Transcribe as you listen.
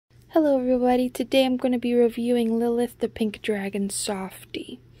Hello everybody, today I'm going to be reviewing Lilith the Pink Dragon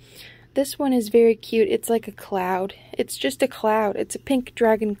Softie. This one is very cute. It's like a cloud. It's just a cloud. It's a pink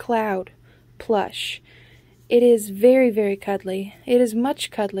dragon cloud plush. It is very, very cuddly. It is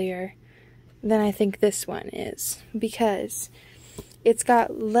much cuddlier than I think this one is because it's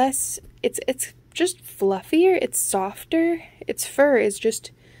got less, it's just fluffier, it's softer. Its fur is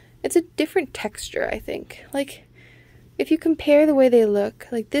just, it's a different texture, I think. Like, if you compare the way they look,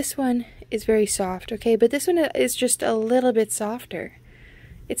 like this one is very soft, okay? But this one is just a little bit softer.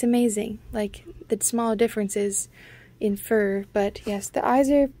 It's amazing, like the small differences in fur. But yes, the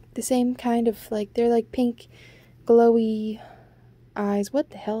eyes are the same kind of, like, they're like pink, glowy eyes. What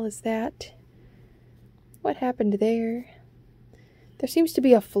the hell is that? What happened there? There seems to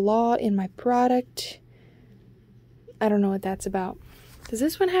be a flaw in my product. I don't know what that's about. Does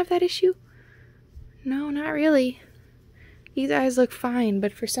this one have that issue? No, not really. These eyes look fine,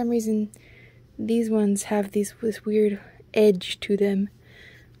 but for some reason these ones have this weird edge to them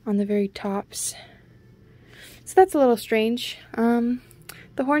on the very tops. So that's a little strange. The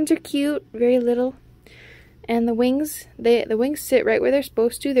horns are cute, very little. And the wings, the wings sit right where they're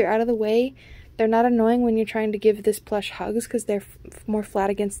supposed to. They're out of the way. They're not annoying when you're trying to give this plush hugs because they're more flat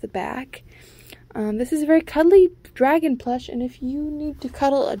against the back. This is a very cuddly dragon plush, and if you need to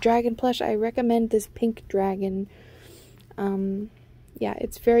cuddle a dragon plush, I recommend this pink dragon. Yeah,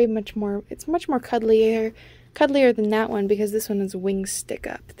 it's much more cuddlier than that one because this one has wings stick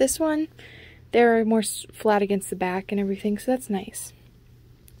up. This one, they're more flat against the back and everything, so that's nice.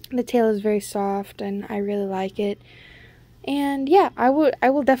 The tail is very soft and I really like it. And yeah, I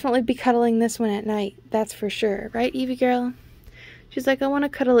will definitely be cuddling this one at night, that's for sure. Right, Evie girl? She's like, I want to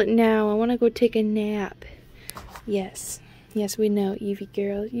cuddle it now. I want to go take a nap. Yes. Yes, we know, Evie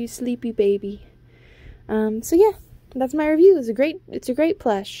girl. You sleepy baby. So yeah. That's my review. It's a great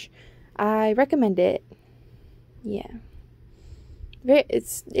plush. I recommend it. Yeah.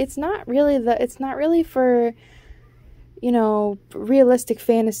 It's not really for, you know, realistic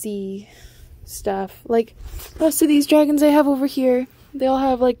fantasy stuff. Like most of these dragons I have over here, they all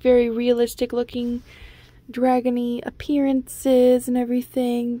have like very realistic looking dragony appearances and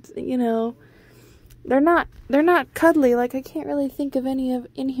everything, you know. They're not cuddly. Like, I can't really think of any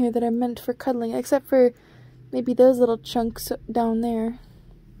in here that are meant for cuddling except for maybe those little chunks down there.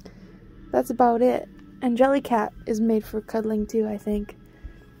 That's about it. And Jellycat is made for cuddling too, I think.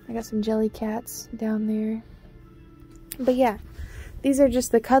 I got some Jellycats down there. But yeah, these are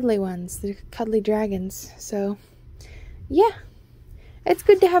just the cuddly ones, the cuddly dragons. So, yeah. It's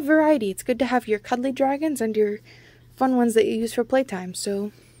good to have variety. It's good to have your cuddly dragons and your fun ones that you use for playtime.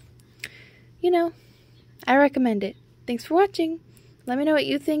 So, you know, I recommend it. Thanks for watching. Let me know what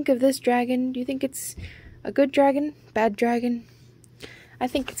you think of this dragon. Do you think it's a good dragon? Bad dragon? I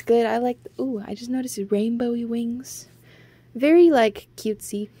think it's good. I like, ooh, I just noticed rainbowy wings. Very, like,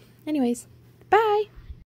 cutesy. Anyways, bye!